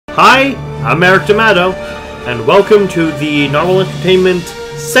Hi, I'm Eric D'Amato, and welcome to the Narwhal Entertainment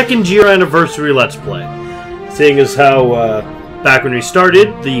second year anniversary Let's Play. Seeing as how, back when we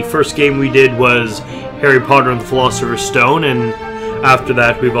started, the first game we did was Harry Potter and the Philosopher's Stone, and after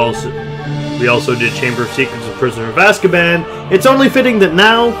that we also did Chamber of Secrets and Prisoner of Azkaban. It's only fitting that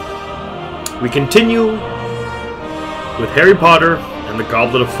now we continue with Harry Potter and the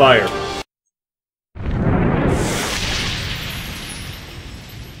Goblet of Fire.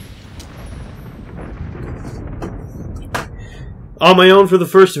 On my own for the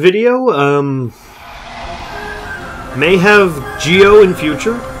first video, may have Geo in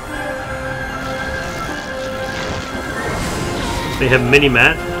future. May have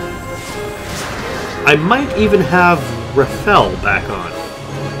Mini-Matt. I might even have Raphael back on.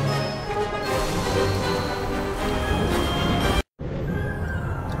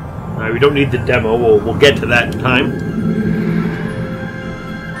 Alright, we don't need the demo, we'll get to that in time.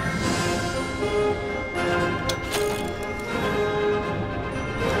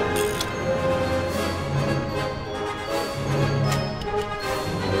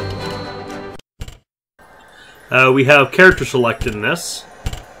 We have character select in this.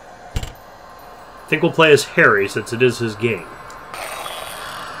 I think we'll play as Harry since it is his game.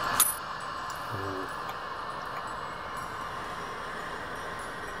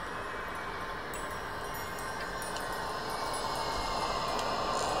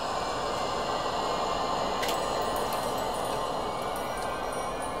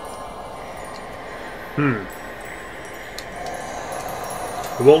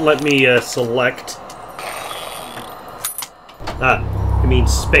 It won't let me select. It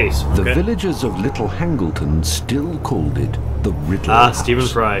means space. Okay. The villagers of Little Hangleton still called it the Riddle House. Stephen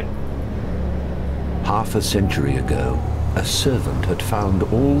Fry. Half a century ago, a servant had found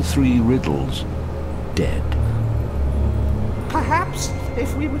all three riddles dead. Perhaps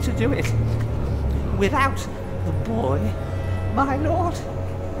if we were to do it without the boy, my lord.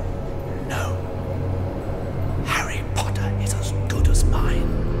 No. Harry Potter is as good as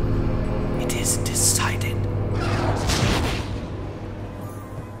mine. It is decided.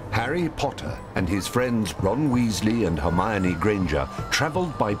 Harry Potter and his friends Ron Weasley and Hermione Granger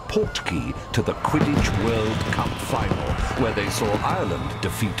travelled by Portkey to the Quidditch World Cup final, where they saw Ireland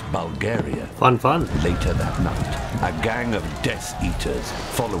defeat Bulgaria. Fun. Later that night, a gang of Death Eaters,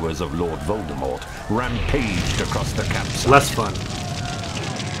 followers of Lord Voldemort, rampaged across the campsite. Less fun.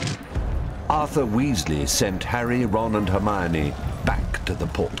 Arthur Weasley sent Harry, Ron and Hermione back to the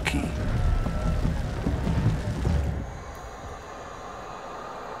Portkey.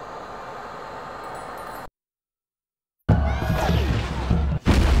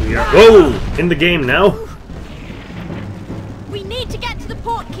 Whoa! In the game now. We need to get to the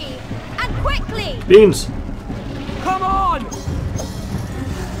Portkey, and quickly! Beans! Come on!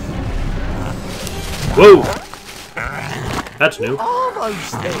 Whoa! That's new. All those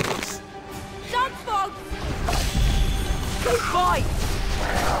things. Dugbogs! They fight.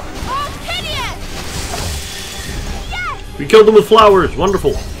 Orchidius! Yes! We killed them with flowers.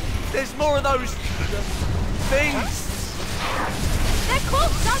 Wonderful. There's more of those things. They're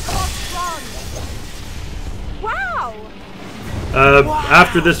called Dugbogs, Ron! Wow!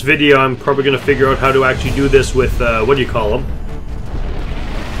 After this video, I'm probably going to figure out how to actually do this with, what do you call them?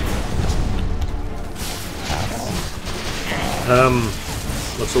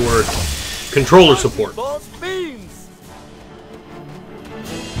 What's the word? Controller support. Beans.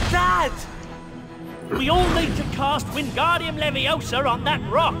 Dad! We all need to cast Wingardium Leviosa on that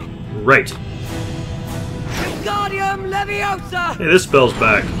rock. Right. Wingardium Leviosa! Hey, this spell's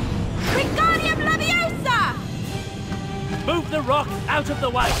back. Wingardium Leviosa! Move the rock out of the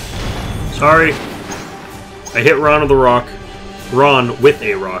way. Sorry. I hit Ron with a rock. Ron with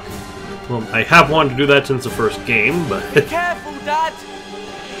a rock. Well, I have wanted to do that since the first game, but... Be careful, Dad!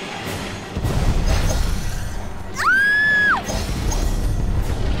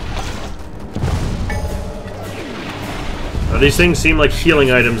 Now, these things seem like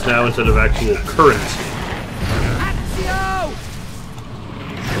healing items now instead of actual currency. Accio!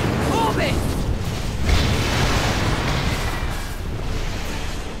 Orbit!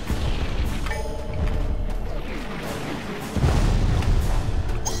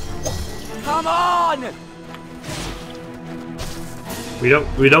 Come on!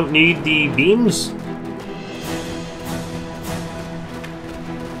 We don't need the beams?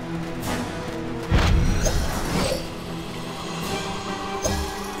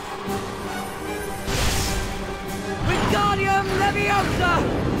 Wingardium Leviosa!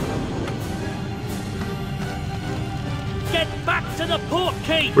 Get back to the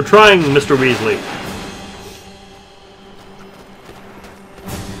Portkey! We're trying, Mr. Weasley.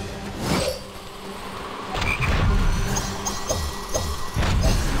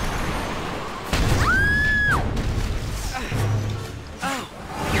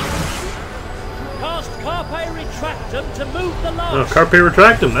 Carpe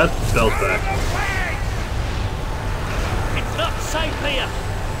retractum, that spells back. It's not safe here.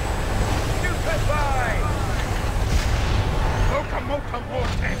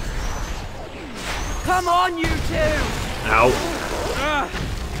 Come on, you two! Ow.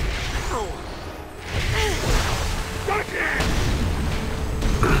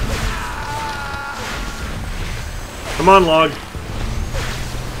 Come on, Log.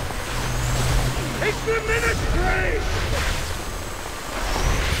 It's the ministry!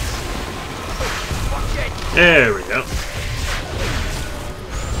 There we go.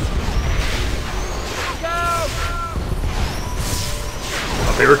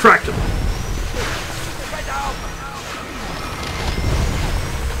 Carpe retractum.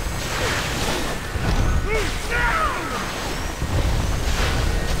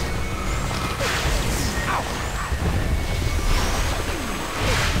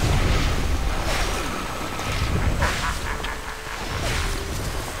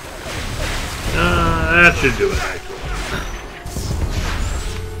 That should do it, actually.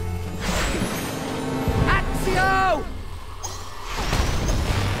 Axio!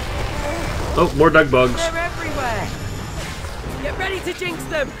 Oh, more Dugbogs. They're everywhere! Get ready to jinx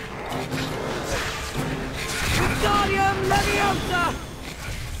them! Wingardium Leviosa!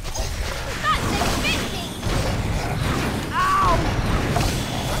 That's infecting! Ow!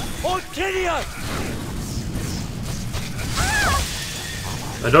 Orchidia!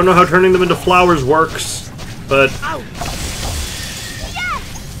 I don't know how turning them into flowers works, but... Ow!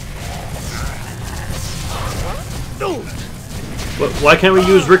 Why can't we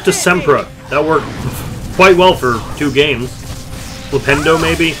use Rictus Sempra? That worked quite well for 2 games. Flipendo,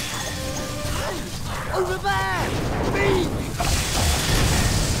 maybe? Over there! Me!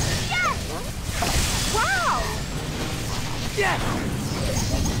 Yes! Wow! Yes!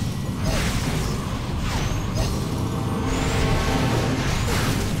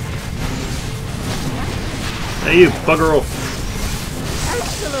 Hey, you bugger off.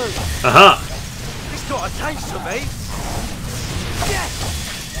 Excellent! Aha! It's got a taste for me! Yes!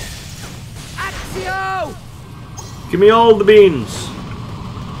 Axio! Give me all the beans.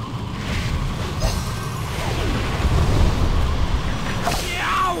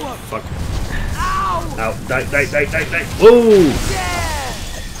 Ow! Fuck. Ow! Ow. Die, die, die, die, die. Whoa! Yeah!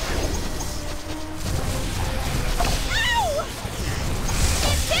 Ow!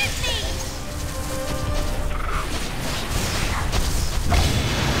 It hit me!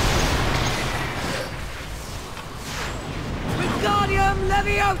 Wingardium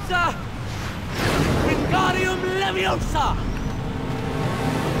Leviosa! Wingardium Leviosa!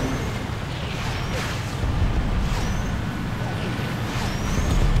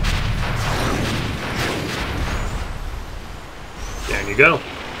 There you go.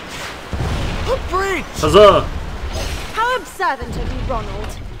 A bridge! Huzzah! How observant of you,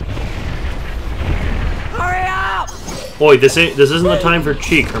 Ronald. Hurry up! Boy, this isn't the time for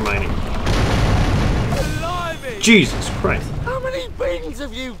cheek, Hermione. Blimey! Jesus Christ. How many beans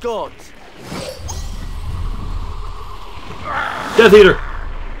have you got? Death Eater!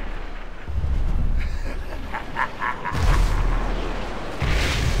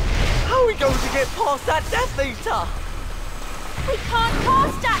 How are we going to get past that Death Eater? We can't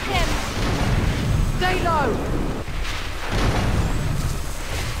cast at him! Stay low!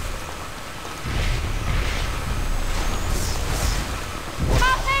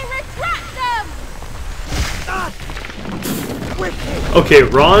 Carpe retract them! Wicked! Okay,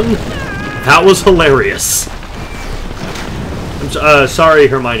 Ron, that was hilarious. I'm sorry,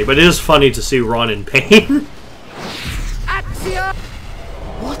 Hermione, but it is funny to see Ron in pain. Axio!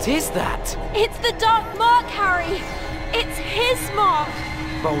 What is that? It's the Dark Mark, Harry! It's his mark!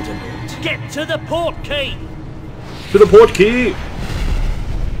 Voldemort. Get to the port key! To the port key!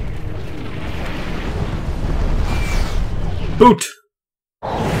 Boot!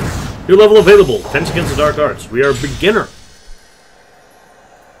 New level available. Defense against the dark arts. We are beginner.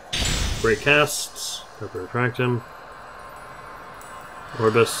 Great casts. Retractum.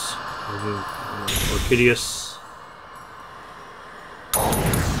 Orbis. Orchidius.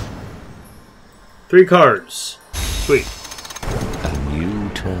 3 cards. Sweet. A new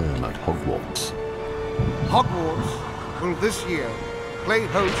term at Hogwarts. Hogwarts will this year play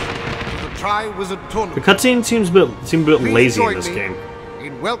host to the Tri-Wizard The Tournament. cutscene seems a bit Please lazy in join this me game.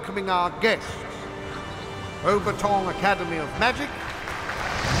 in welcoming our guests, Overton Academy of Magic,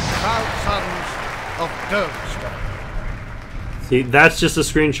 proud sons of Durmstrang. See, that's just a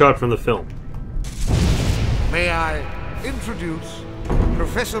screenshot from the film. May I introduce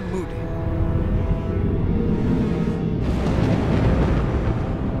Professor Moody,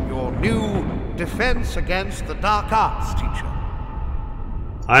 your new Defense Against the Dark Arts teacher.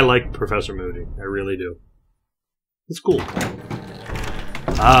 I like Professor Moody. I really do. It's cool.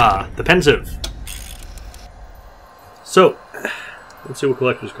 Ah, the pensive. So, let's see what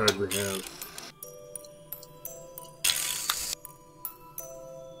collector's cards we have.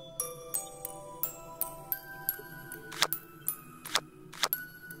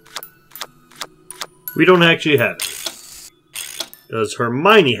 We don't actually have any. Does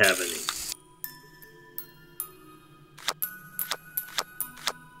Hermione have any?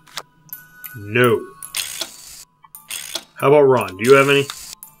 No. How about Ron? Do you have any?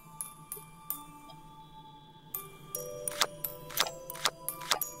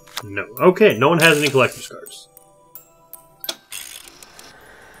 No. Okay, no one has any collector's cards.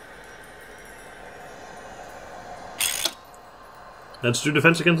 Let's do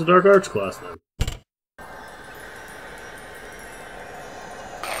Defense Against the Dark Arts class then.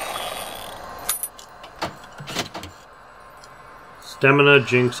 Stamina,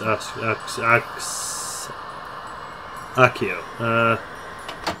 Jinx, Accio.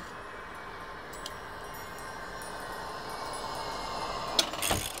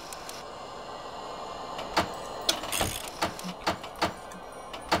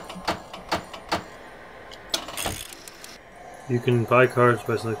 You can buy cards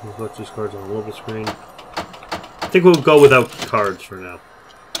by selecting the collector's cards on the global screen. I think we'll go without cards for now.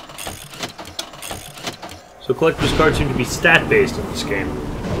 So collector's cards seem to be stat-based in this game,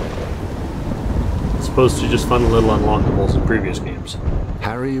 as opposed to just fun little unlockables in previous games.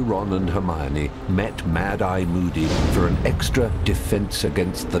 Harry, Ron, and Hermione met Mad-Eye Moody for an extra Defense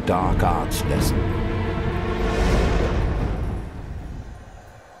Against the Dark Arts lesson.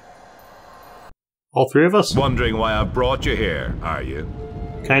 All three of us? Wondering why I brought you here, are you?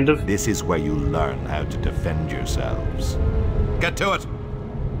 Kind of. This is where you learn how to defend yourselves. Get to it!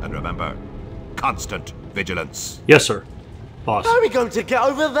 And remember, constant vigilance. Yes, sir. Boss. How are we going to get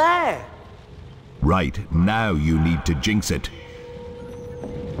over there? Right, now you need to jinx it.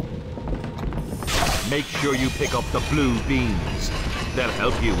 Make sure you pick up the blue beans. They'll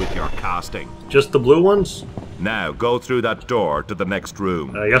help you with your casting. Just the blue ones? Now, go through that door to the next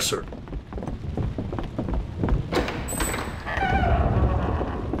room. Yes, sir.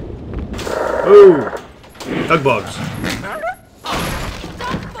 Ooh! Dugbogs.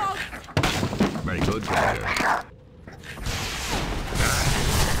 Very good, Granger.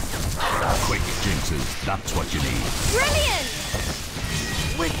 Quick jinxes, that's what you need. Brilliant!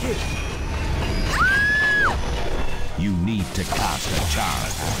 Wicked! You need to cast a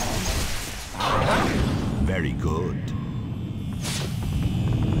charm. Very good.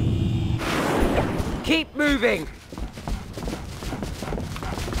 Keep moving!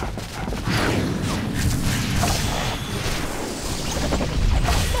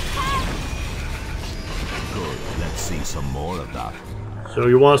 Good, let's see some more of that. So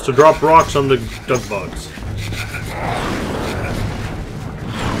you want us to drop rocks on the Dugbogs.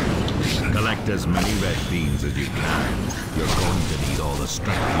 Collect as many red beans as you can. You're going to need all the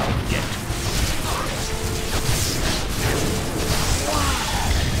strength you can get.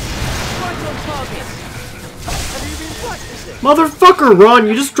 Right on target! Have you been practicing? Motherfucker, Ron!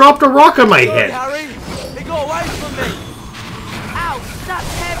 You just dropped a rock on my Good, head! Harry! It got away from me! Ouch!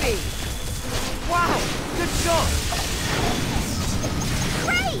 That's heavy! Wow! Good shot!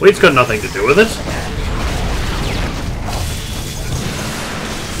 Weight's got nothing to do with it.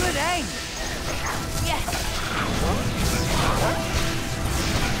 Good aim! Yes!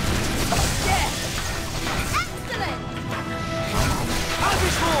 Yes! Excellent!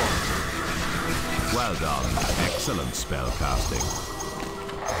 Harvest more! Well done. Excellent spell casting.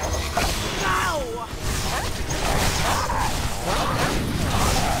 Ow!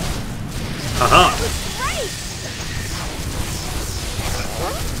 Haha! Great!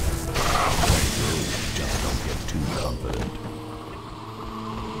 Just don't get too confident.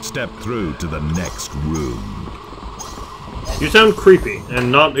 Step through to the next room. You sound creepy,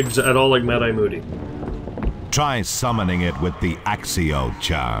 and not at all like Mad-Eye Moody. Try summoning it with the Accio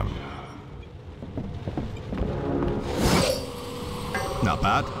charm. Not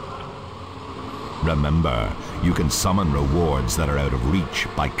bad. Remember, you can summon rewards that are out of reach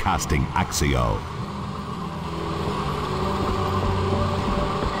by casting Accio.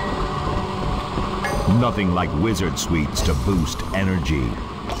 Nothing like wizard sweets to boost energy.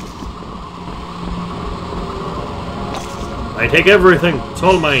 I take everything. It's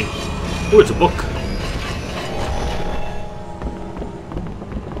all mine. Oh, it's a book.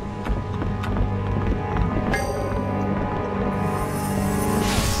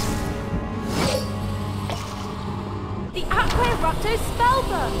 The Aqua Eructo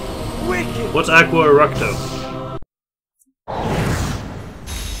spellbook! Wicked! What's Aqua Eructo?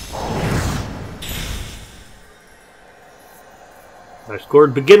 I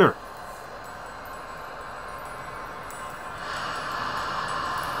scored beginner.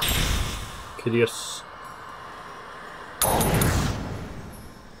 Hideous.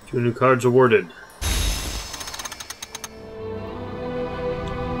 2 new cards awarded.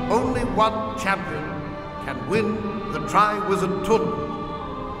 Only one champion can win the Triwizard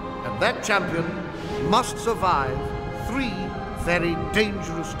Tournament, and that champion must survive 3 very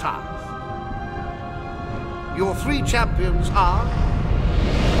dangerous tasks. Your 3 champions are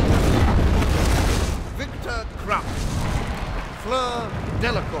Victor Crump, Fleur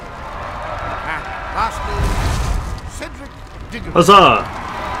Delacour, and lastly, Cedric Diggory. Huzzah!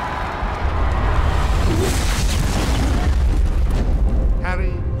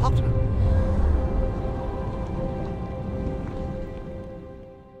 Harry Potter.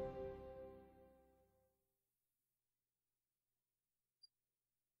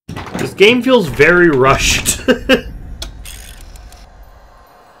 This game feels very rushed.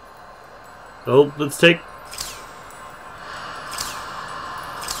 Oh, let's take...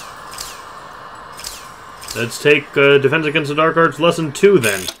 Defense Against the Dark Arts Lesson 2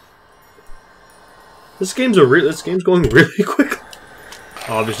 then. This game's going really quick.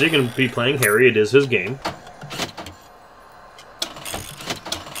 Obviously, you're going to be playing Harry. It is his game.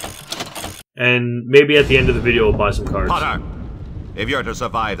 And maybe at the end of the video, we'll buy some cards. Potter, if you're to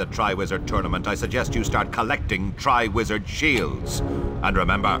survive the Triwizard Tournament, I suggest you start collecting Triwizard shields. And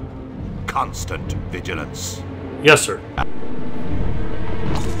remember, constant vigilance. Yes, sir.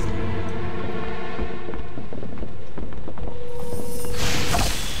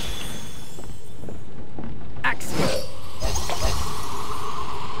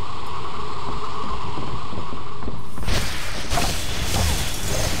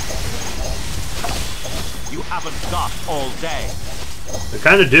 You haven't got all day. I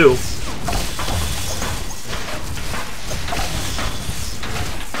kind of do.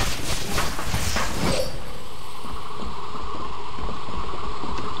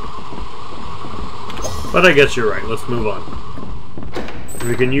 But I guess you're right. Let's move on.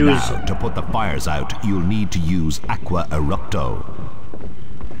 We can use... Now, to put the fires out, you'll need to use Aqua Erupto.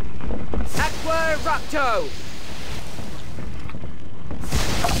 Aqua Erupto!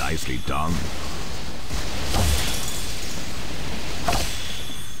 Nicely done.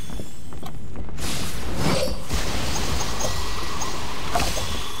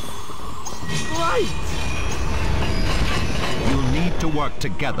 Right! You'll need to work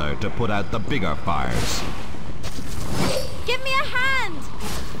together to put out the bigger fires. Give me a hand!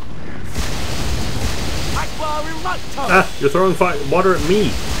 Aqua Erupto! Ah, you're throwing water at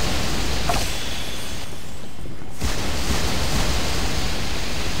me.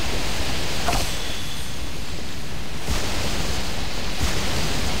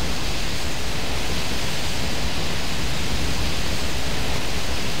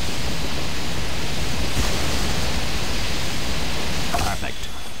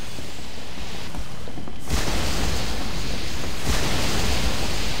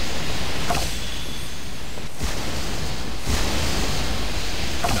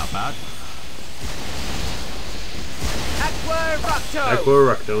 Aqua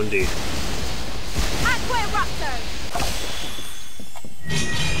Erupto, indeed. Aqua Erupto!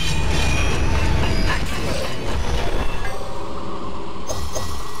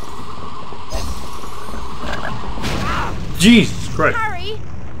 Jesus Christ! Harry!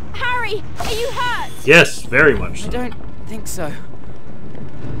 Harry! Are you hurt? Yes, very much. I don't think so.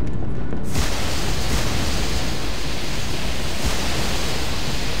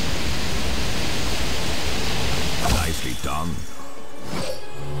 Nicely done.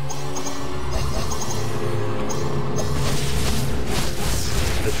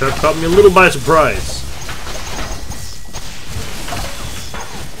 That trap caught me a little by surprise.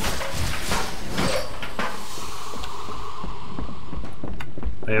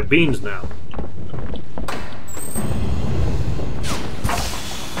 I have beans now.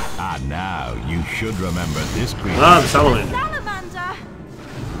 Ah, now you should remember this creature. Ah, the salamander. Salamander!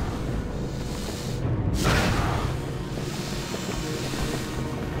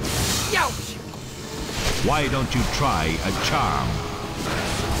 Ouch! Why don't you try a charm?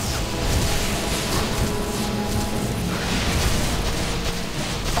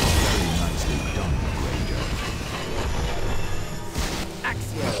 Very nicely done, Granger.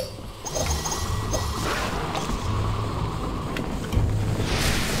 Axio!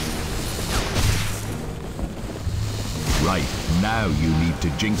 Right, now you need to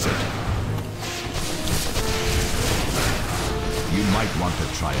jinx it. You might want to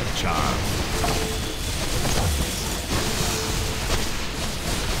try a charm.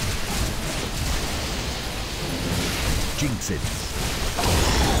 Jinx it.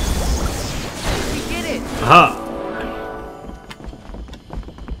 We did it! Aha!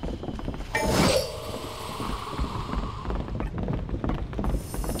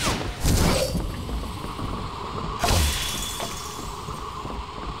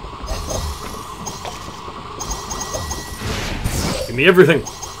 Give me everything.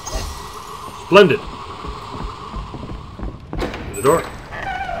 Splendid. The door.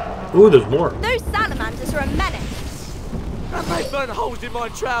 Ooh, there's more. Those salamanders are a menace. And they burn holes in my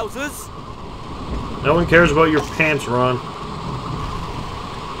trousers! No one cares about your pants, Ron.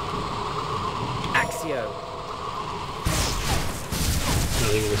 Axio.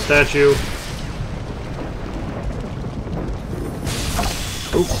 Nothing in the statue.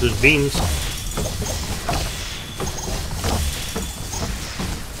 Oh, there's beans.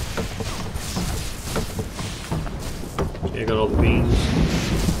 Okay, I got all the beans.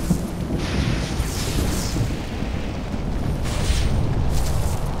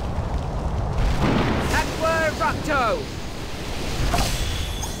 Aqua-Rocto!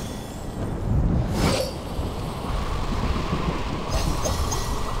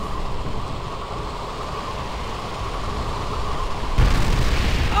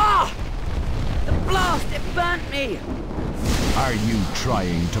 Ah! The blast, it burnt me! Are you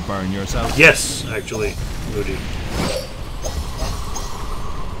trying to burn yourself? Yes, actually, Moody.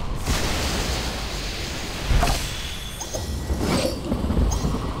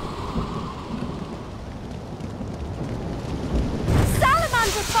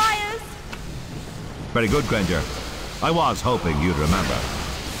 Salamander fires! Very good, Granger. I was hoping you'd remember.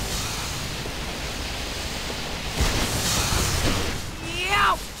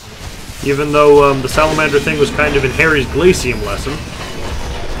 Yow! Even though the salamander thing was kind of in Harry's Glacium lesson.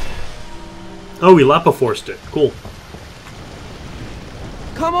 Oh, he Lapaforced it. Cool.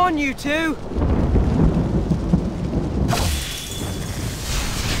 Come on, you two!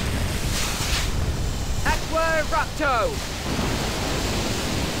 Aqua-Rocto!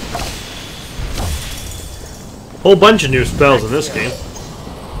 Whole bunch of new spells in this game.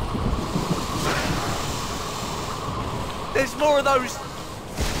 There's more of those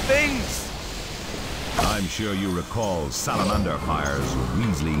things! I'm sure you recall salamander fires,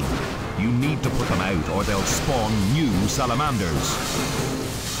 Weasley. You need to put them out or they'll spawn new salamanders.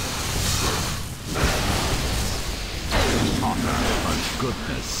 Potter, for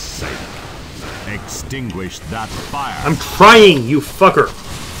goodness sake. Extinguish that fire. I'm trying, you fucker.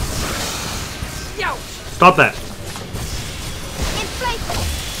 Yow! Stop that. Inflate!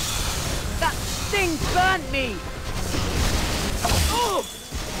 That thing burnt me! Oh!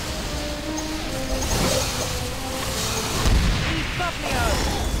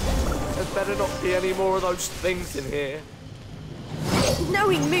 There better not be any more of those things in here.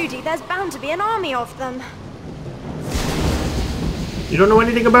 Knowing Moody, there's bound to be an army of them. You don't know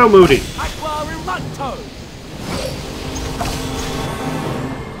anything about Moody. Aqua-Rocto!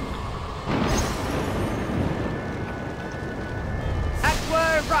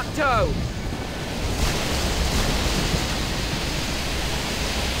 Aqua-Rocto!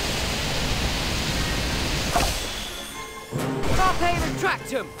 Carpe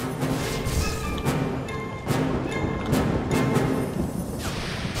Retractum!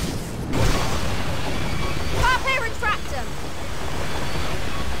 Carpe Retractum!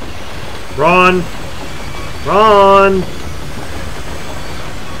 Ron! Ron!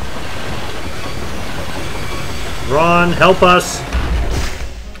 Ron, help us!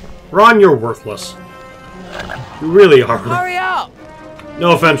 Ron, you're worthless. You really are. Hurry up!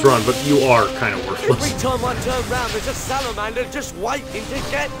 No offense, Ron, but you are kind of worthless. Every time I turn round, there's a salamander just waiting to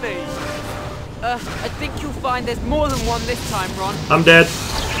get me. I think you'll find there's more than one this time, Ron. I'm dead.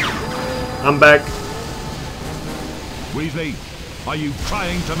 I'm back. Weasley, are you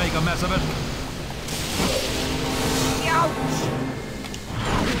trying to make a mess of it? Ouch!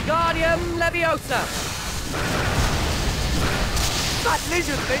 Wingardium Leviosa! That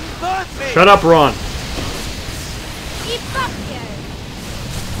lizard thing burnt me! Shut up, Ron. You fuck you!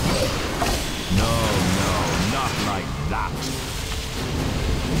 No, not like that.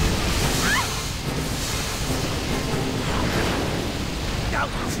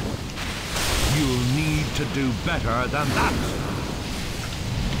 Ouch! You'll need to do better than that.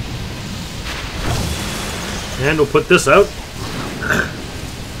 And we'll put this out.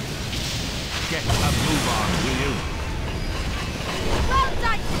 Get a move on, will you? Well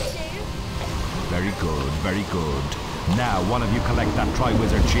done, you two! Very good, very good. Now, one of you collect that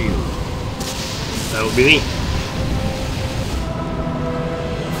Triwizard Shield. That'll be me.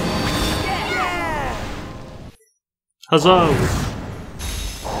 Yeah! Huzzah!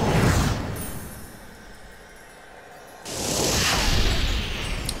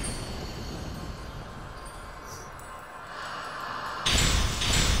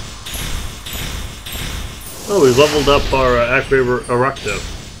 we've leveled up our Acquaver Eructo.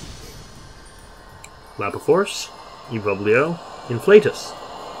 Lapaforce, Evoblio, Inflatus.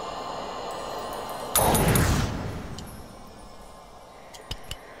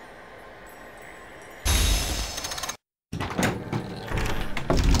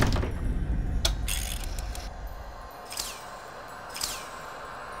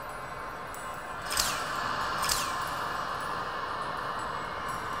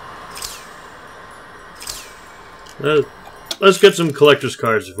 Let's get some collector's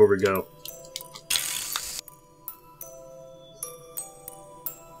cards before we go.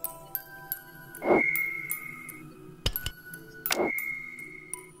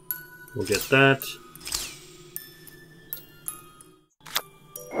 We'll get that.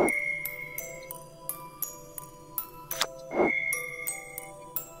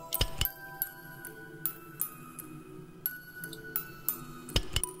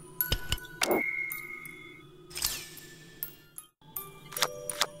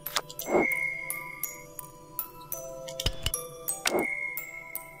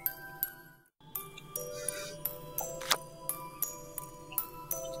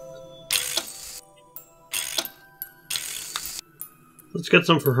 Let's get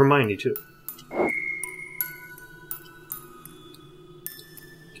some for Hermione, too.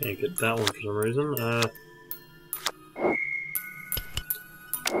 Can't get that one for some reason.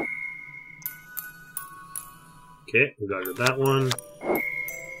 Okay, we got that one.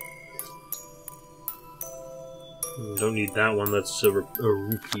 Don't need that one, that's a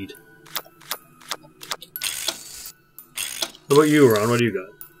repeat. How about you, Ron? What do you got?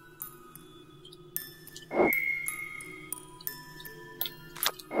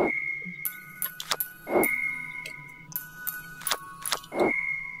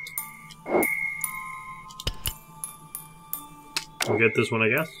 We'll get this one, I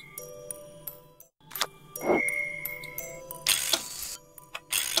guess.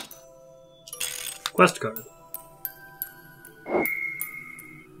 Quest card.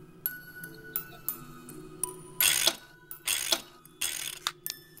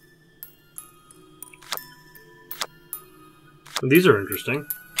 These are interesting.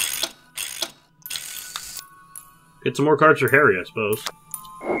 Get some more cards for Harry, I suppose.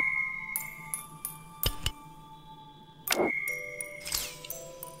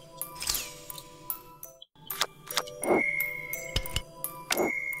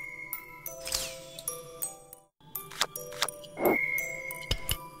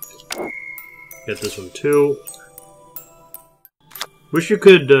 Get this one too. Wish you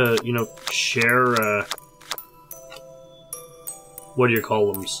could, you know, share, what do you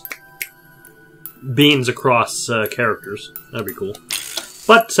call them? Beans across characters. That'd be cool.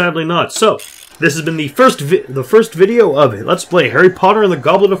 But sadly not. So, this has been the first video of Let's Play Harry Potter and the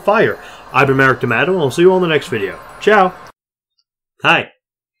Goblet of Fire. I've been Merrick D'Amato, and I'll see you all in the next video. Ciao! Hi.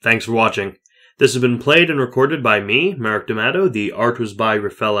 Thanks for watching. This has been played and recorded by me, Merrick D'Amato. The art was by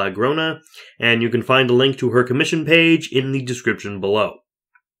Rafaela Agrona, and you can find a link to her commission page in the description below.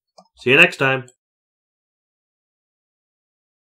 See you next time.